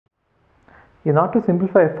In order to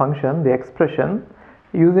simplify a function, the expression,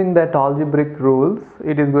 using that algebraic rules,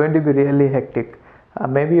 it is going to be really hectic.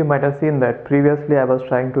 Maybe you might have seen that previously I was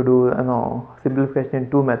trying to do simplification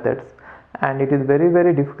in two methods, and it is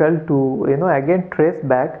very difficult to again trace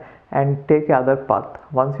back and take other path.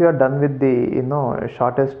 Once you are done with the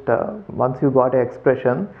shortest, once you got an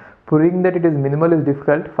expression, proving that it is minimal is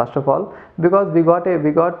difficult, first of all, because we got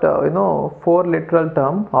four literal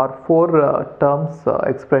term or four terms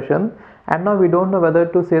expression, and now we don't know whether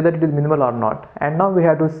to say that it is minimal or not, and now we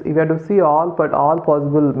have to see all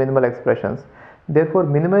possible minimal expressions. Therefore,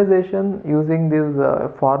 minimization using these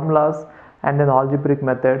formulas and then algebraic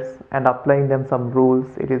methods and applying them some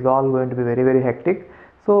rules, it is all going to be very hectic.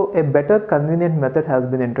 So a better convenient method has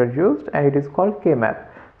been introduced, and it is called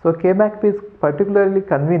K-map. So K-map is particularly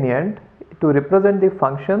convenient to represent the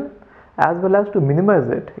function as well as to minimize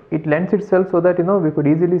it. It lends itself so that we could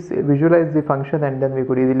easily visualize the function and then we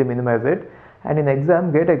could easily minimize it. And in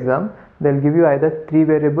GATE exam, they'll give you either 3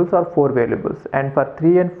 variables or 4 variables, and for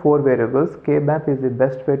 3 and 4 variables, K-map is the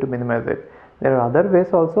best way to minimize it. There are other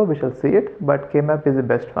ways also, we shall see it, but K-map is the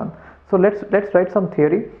best one. So let's write some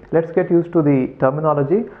theory. Let's get used to the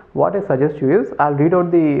terminology. What I suggest you is, I'll read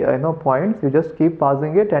out the points. You just keep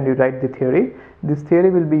pausing it and you write the theory. This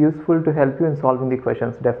theory will be useful to help you in solving the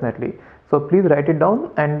questions, definitely. So please write it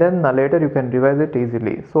down, and then later you can revise it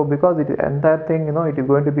easily. So because it entire thing, it is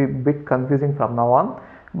going to be a bit confusing from now on.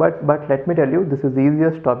 But let me tell you, this is the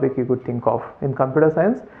easiest topic you could think of in computer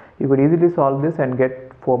science. You could easily solve this and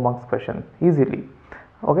get 4 marks question easily.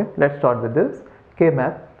 Okay, let's start with this.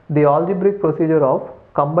 K-map. The algebraic procedure of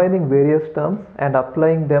combining various terms and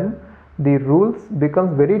applying them, the rules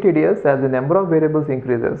becomes very tedious as the number of variables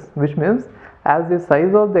increases, which means as the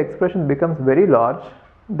size of the expression becomes very large,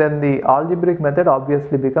 then the algebraic method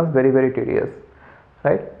obviously becomes very tedious,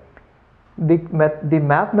 right? The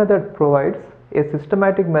map method provides a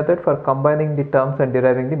systematic method for combining the terms and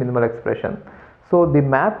deriving the minimal expression. So the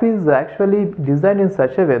map is actually designed in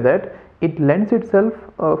such a way that it lends itself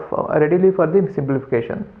readily for the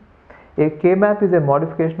simplification. A K-map is a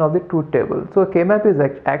modification of the truth table. So K-map is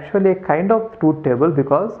actually a kind of truth table,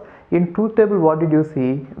 because in truth table, what did you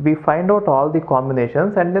see? We find out all the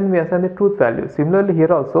combinations and then we assign the truth value. Similarly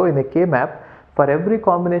here also, in a K-map, for every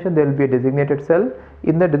combination there will be a designated cell.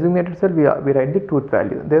 In the designated cell we write the truth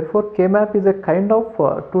value. Therefore K-map is a kind of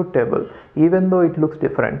truth table, even though it looks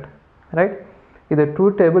different, right? It is a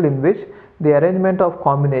truth table in which the arrangement of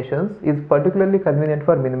combinations is particularly convenient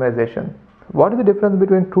for minimization. What is the difference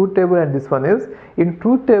between truth table and this one is, in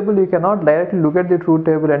truth table you cannot directly look at the truth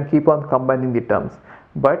table and keep on combining the terms,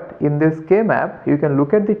 but in this K-map you can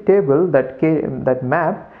look at the table, that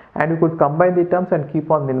map, and you could combine the terms and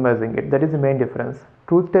keep on minimizing it. That is the main difference.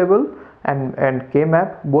 Truth table and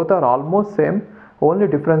K-map both are almost same. Only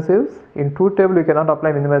difference is, in truth table you cannot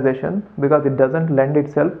apply minimization because it doesn't lend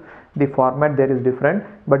itself, the format there is different,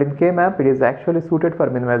 but in K-map it is actually suited for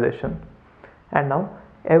minimization. And now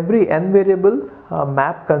every n variable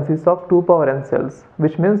map consists of 2 power n cells,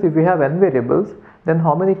 which means if you have n variables, then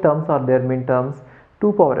how many terms are there? Min terms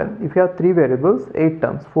 2 power n. If you have 3 variables, 8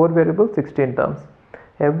 terms, 4 variables, 16 terms.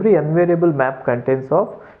 Every n variable map contains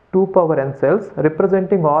of 2 power n cells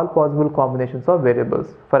representing all possible combinations of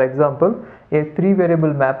variables. For example, a 3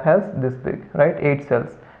 variable map has this big, right, 8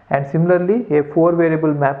 cells, and similarly a 4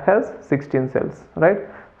 variable map has 16 cells, right?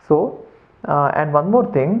 So and one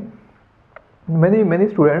more thing, many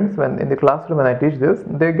students, when in the classroom when I teach this,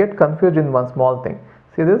 they get confused in one small thing.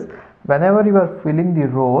 See this, whenever you are filling the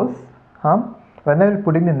rows, whenever you're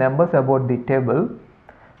putting the numbers about the table,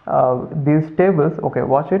 these tables, okay,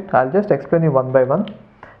 watch it, I'll just explain you one by one.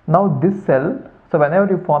 Now this cell, so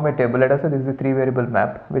whenever you form a table, let us say this is a 3 variable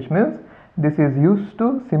map, which means this is used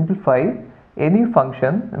to simplify any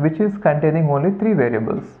function which is containing only 3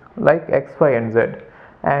 variables like x, y and z,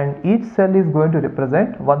 and each cell is going to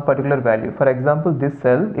represent one particular value. For example, this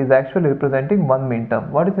cell is actually representing one min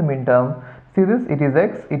term. What is the min term? See this, it is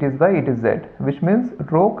x, it is y, it is z, which means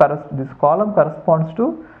this column corresponds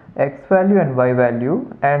to x value and y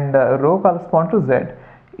value, and row corresponds to z.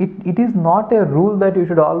 It is not a rule that you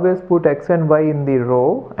should always put x and y in the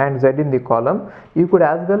row and z in the column. You could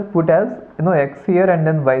as well put as x here and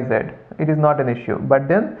then y z. It is not an issue. But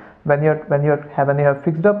then when you have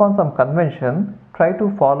fixed upon some convention, try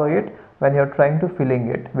to follow it when you are trying to filling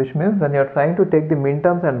it, which means when you are trying to take the min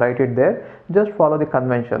terms and write it there, just follow the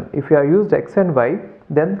convention. If you have used x and y,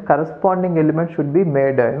 then corresponding element should be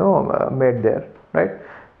made made there, right?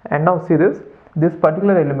 And now see this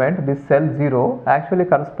particular element, this cell 0, actually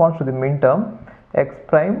corresponds to the min term x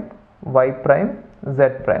prime, y prime, z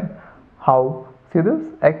prime. How? See this,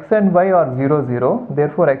 x and y are 0 0,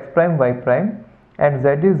 therefore x prime y prime, and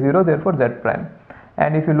z is 0, therefore z prime.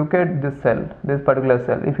 And if you look at this cell, this particular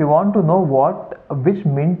cell, if you want to know which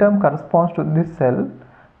min term corresponds to this cell,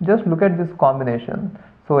 just look at this combination.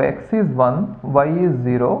 So x is 1, y is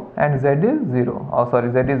 0, and z is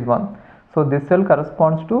 0, z is 1. So this cell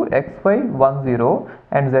corresponds to x, y, 1, 0,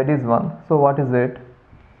 and z is 1. So what is it?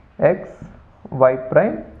 X, y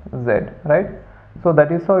prime, z, right? So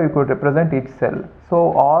that is how you could represent each cell.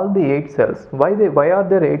 So all the 8 cells, why are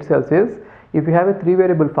there 8 cells is, if you have a 3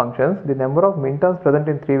 variable functions, the number of min terms present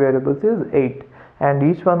in 3 variables is 8, and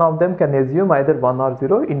each one of them can assume either 1 or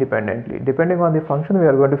 0 independently. Depending on the function, we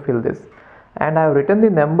are going to fill this. And I have written the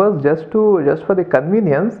numbers just for the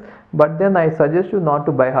convenience, but then I suggest you not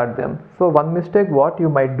to by heart them. So one mistake what you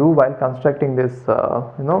might do while constructing this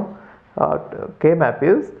K map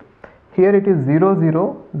is, here it is 0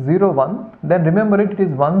 0 0 1, then remember it is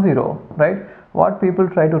 1 0, right? What people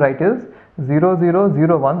try to write is 0 0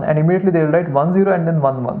 0 1, and immediately they will write 1 0 and then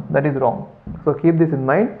 1 1. That is wrong. So keep this in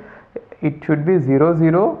mind. It should be 0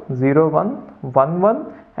 0 0 1 1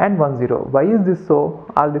 1 and 1 0. Why is this so?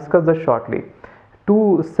 I'll discuss that shortly.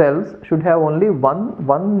 Two cells should have only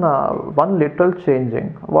one literal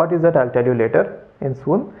changing. What is that? I'll tell you later in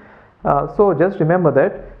soon. So just remember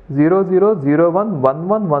that 0 0 0 1 1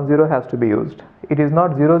 1 1 0 has to be used. It is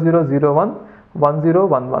not 0 0 0 1 1 0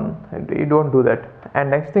 1 1. You don't do that. And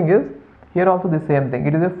next thing is, here also the same thing.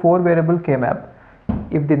 It is a 4 variable K map.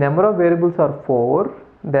 If the number of variables are 4,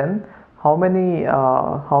 then how many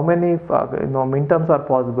min terms are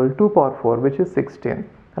possible? 2 power 4, which is 16,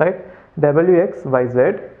 right? W, X, Y,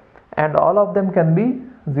 Z, and all of them can be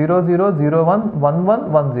 0 0 0 1 1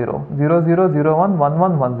 1 1 0, 0 0 0 1 1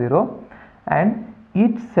 1 1 0, and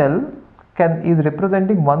each cell is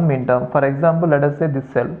representing one min term. For example, let us say this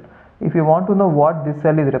cell. If you want to know what this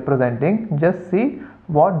cell is representing, just see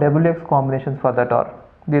what WX combinations for that are.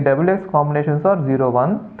 The WX combinations are 0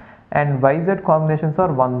 1, and YZ combinations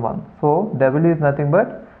are 1 1. So W is nothing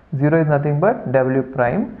but 0 is nothing but W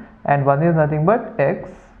prime, and 1 is nothing but X,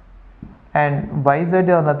 and YZ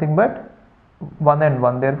are nothing but 1 and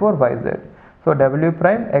 1, therefore YZ. So W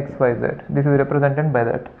prime X Y Z, this is represented by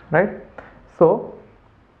that, right? So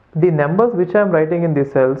the numbers which I am writing in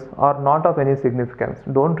these cells are not of any significance.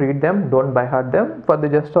 Don't read them, don't by heart them. For the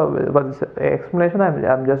explanation,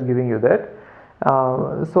 I am just giving you that.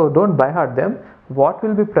 So don't by heart them. What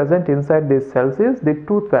will be present inside these cells is the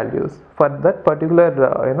truth values for that particular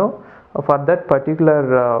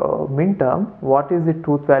min term. What is the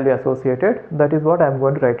truth value associated? That is what I am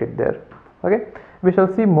going to write it there. Okay, we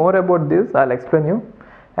shall see more about this. I'll explain you,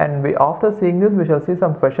 and after seeing this, we shall see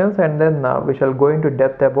some questions, and then we shall go into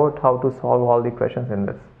depth about how to solve all the questions in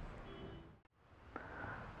this.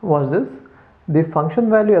 Watch this. The function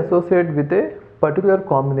value associated with a particular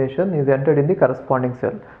combination is entered in the corresponding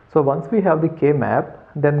cell. So once we have the K map,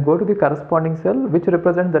 then go to the corresponding cell which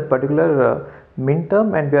represents that particular min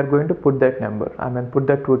term, and we are going to put that number, put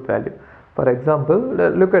that truth value. For example,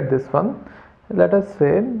 look at this one. Let us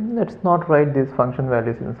say, let's not write these function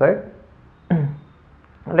values inside.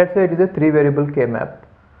 Let's say it is a 3 variable K map,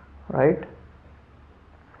 right?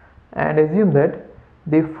 And assume that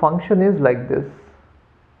the function is like this.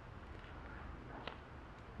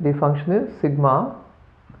 The function is sigma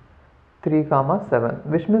 3 comma 7,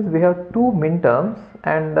 which means we have 2 min terms,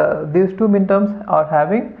 and these 2 min terms are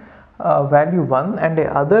having value 1, and the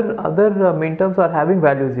other min terms are having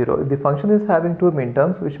value 0. If the function is having 2 min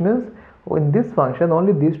terms, which means in this function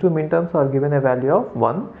only these 2 min terms are given a value of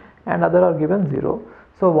 1 and other are given 0.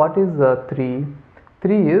 So what is 3?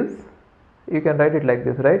 3 is, you can write it like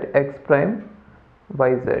this, right? X prime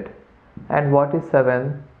YZ. And what is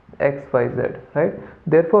 7? X, Y, Z, right?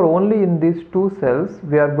 Therefore only in these 2 cells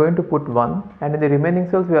we are going to put 1, and in the remaining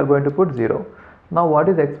cells we are going to put 0. Now what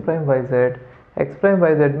is X prime YZ? X prime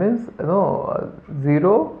YZ means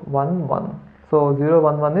 0 1 1. So 0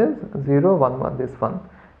 1 1 is 0 1 1, this one.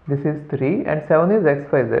 This is 3, and 7 is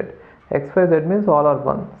X, Y, Z. X, Y, Z means all are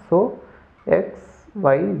 1. So X,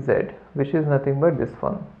 Y, Z, which is nothing but this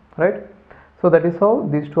one, right? So that is how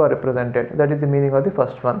these two are represented. That is the meaning of the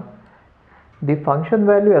first one. The function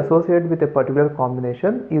value associated with a particular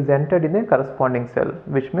combination is entered in a corresponding cell,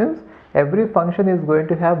 which means every function is going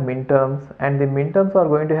to have min terms, and the min terms are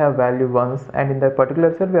going to have value 1s, and in that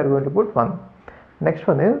particular cell we are going to put 1. Next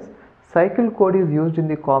one is cycle code is used in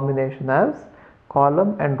the combination as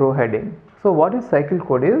column and row heading. So what is cycle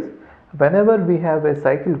code is, whenever we have a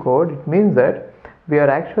cycle code, it means that we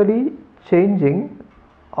are actually changing,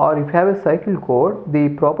 or if you have a cycle code, the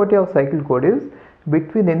property of cycle code is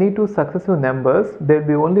between any two successive numbers there will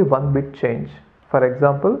be only one bit change. For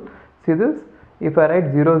example, see this, if I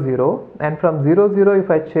write 0 0 and from 0 0 if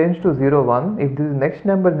I change to 0 1, if this is next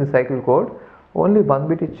number in the cycle code, only one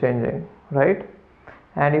bit is changing, right?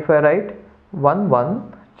 And if I write 1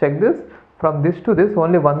 1, check this, from this to this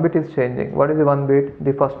only one bit is changing. What is the one bit?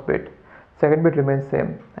 The first bit. Second bit remains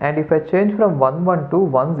same. And if I change from 1 1 to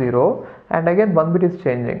 1 0 and again one bit is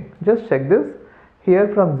changing, just check this,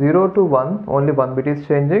 here from 0 to 1 only one bit is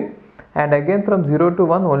changing, and again from 0 to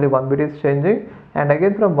 1 only one bit is changing, and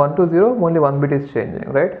again from 1 to 0 only one bit is changing,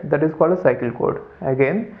 right? That is called a cycle code.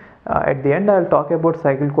 Again, at the end I will talk about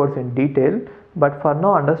cycle codes in detail, but for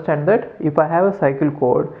now understand that if I have a cycle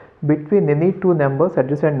code between any two numbers,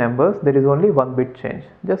 adjacent numbers, there is only one bit change.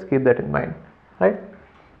 Just keep that in mind, right?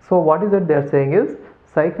 So what is that they are saying is,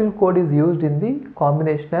 cycle code is used in the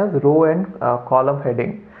combination as row and column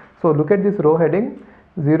heading. So look at this row heading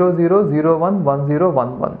 0 0 0 1 1 0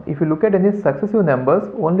 1 1. If you look at any successive numbers,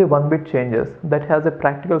 only one bit changes. That has a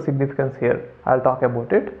practical significance here. I'll talk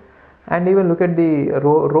about it. And even look at the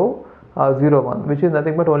row 0 1, which is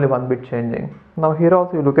nothing but only one bit changing. Now here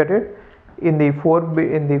also you look at it in the four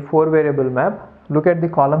variable map. Look at the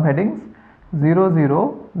column headings 0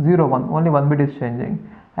 0 0 1, only one bit is changing,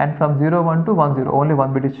 and from 0 1 to 1 0 only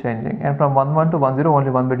one bit is changing, and from 1 1 to 1 0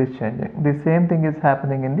 only one bit is changing. The same thing is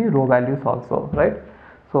happening in the row values also, right?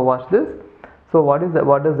 So watch this. So what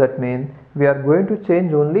does that mean? We are going to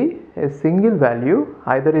change only a single value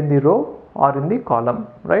either in the row or in the column,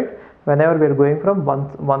 right? Whenever we are going from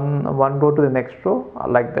one row to the next row,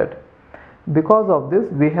 like that. Because of this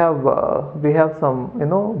we have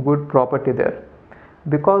some good property there.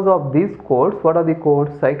 Because of these codes, what are the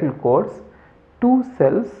codes? Cycle codes. Two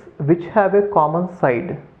cells which have a common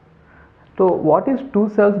side. So what is two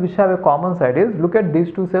cells which have a common side is, look at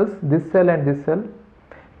these two cells, this cell and this cell.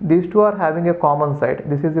 These two are having a common side.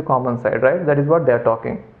 This is the common side, right? That is what they are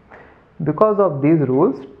talking. Because of these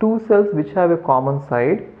rules, two cells which have a common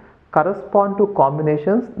side correspond to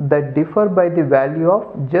combinations that differ by the value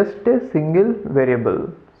of just a single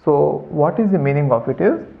variable. So what is the meaning of it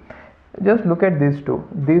is, just look at these two.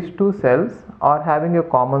 These two cells are having a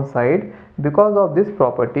common side. Because of this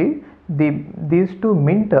property, these two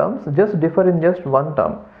min terms just differ in just one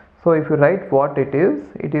term. So if you write what it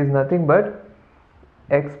is nothing but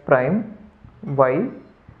x prime y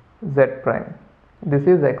z prime. This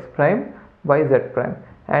is x prime y z prime,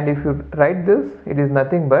 and if you write this, it is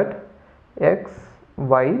nothing but x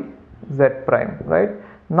y z prime, right?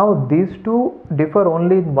 Now these two differ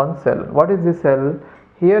only in one cell. What is this cell?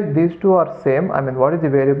 Here these two are same. I mean, what is the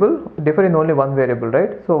variable? Differ in only one variable,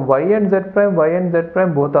 right? So y and z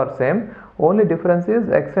prime both are same. Only difference is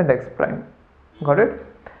x and x prime. Got it?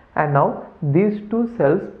 And now these two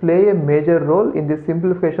cells play a major role in the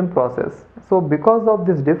simplification process. So because of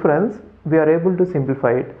this difference, we are able to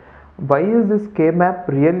simplify it. Why is this K-map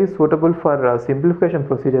really suitable for simplification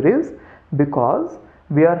procedure is because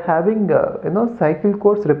we are having cycle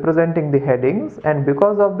codes representing the headings, and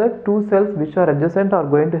because of that, two cells which are adjacent are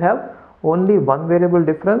going to have only one variable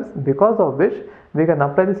difference, because of which we can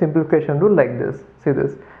apply the simplification rule like this. See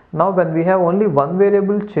this. Now when we have only one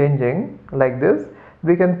variable changing like this,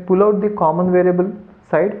 we can pull out the common variable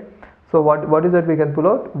side. So what is that we can pull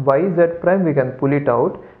out? Y z prime, we can pull it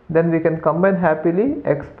out. Then we can combine happily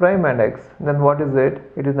x prime and x. Then what is it?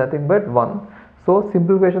 It is nothing but 1. So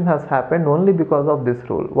simplification has happened only because of this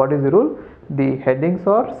rule. What is the rule? The headings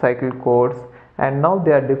are cycle codes, and now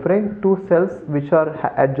they are differing. Two cells which are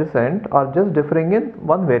adjacent are just differing in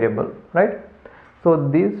one variable, right? So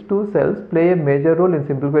these two cells play a major role in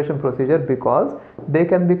simplification procedure because they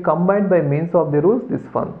can be combined by means of the rules this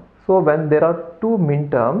one. So when there are two min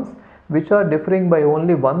terms which are differing by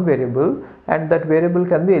only one variable, and that variable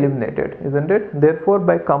can be eliminated, isn't it? Therefore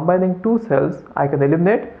by combining two cells, I can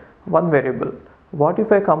eliminate one variable. What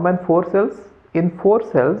if I combine four cells? In four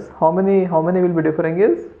cells, how many will be differing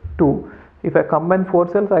is 2. If I combine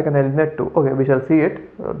four cells, I can eliminate 2. Okay, we shall see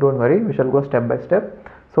it. Don't worry, we shall go step by step.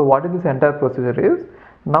 So what is this entire procedure is?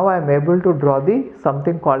 Now I am able to draw the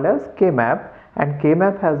something called as K-map, and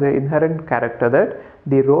K-map has an inherent character that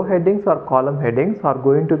the row headings or column headings are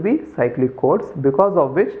going to be cyclic codes, because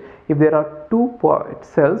of which if there are two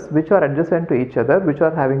cells which are adjacent to each other, which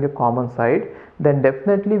are having a common side, then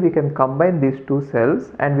definitely we can combine these two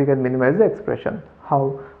cells and we can minimize the expression.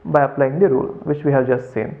 How? By applying the rule which we have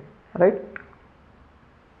just seen, right?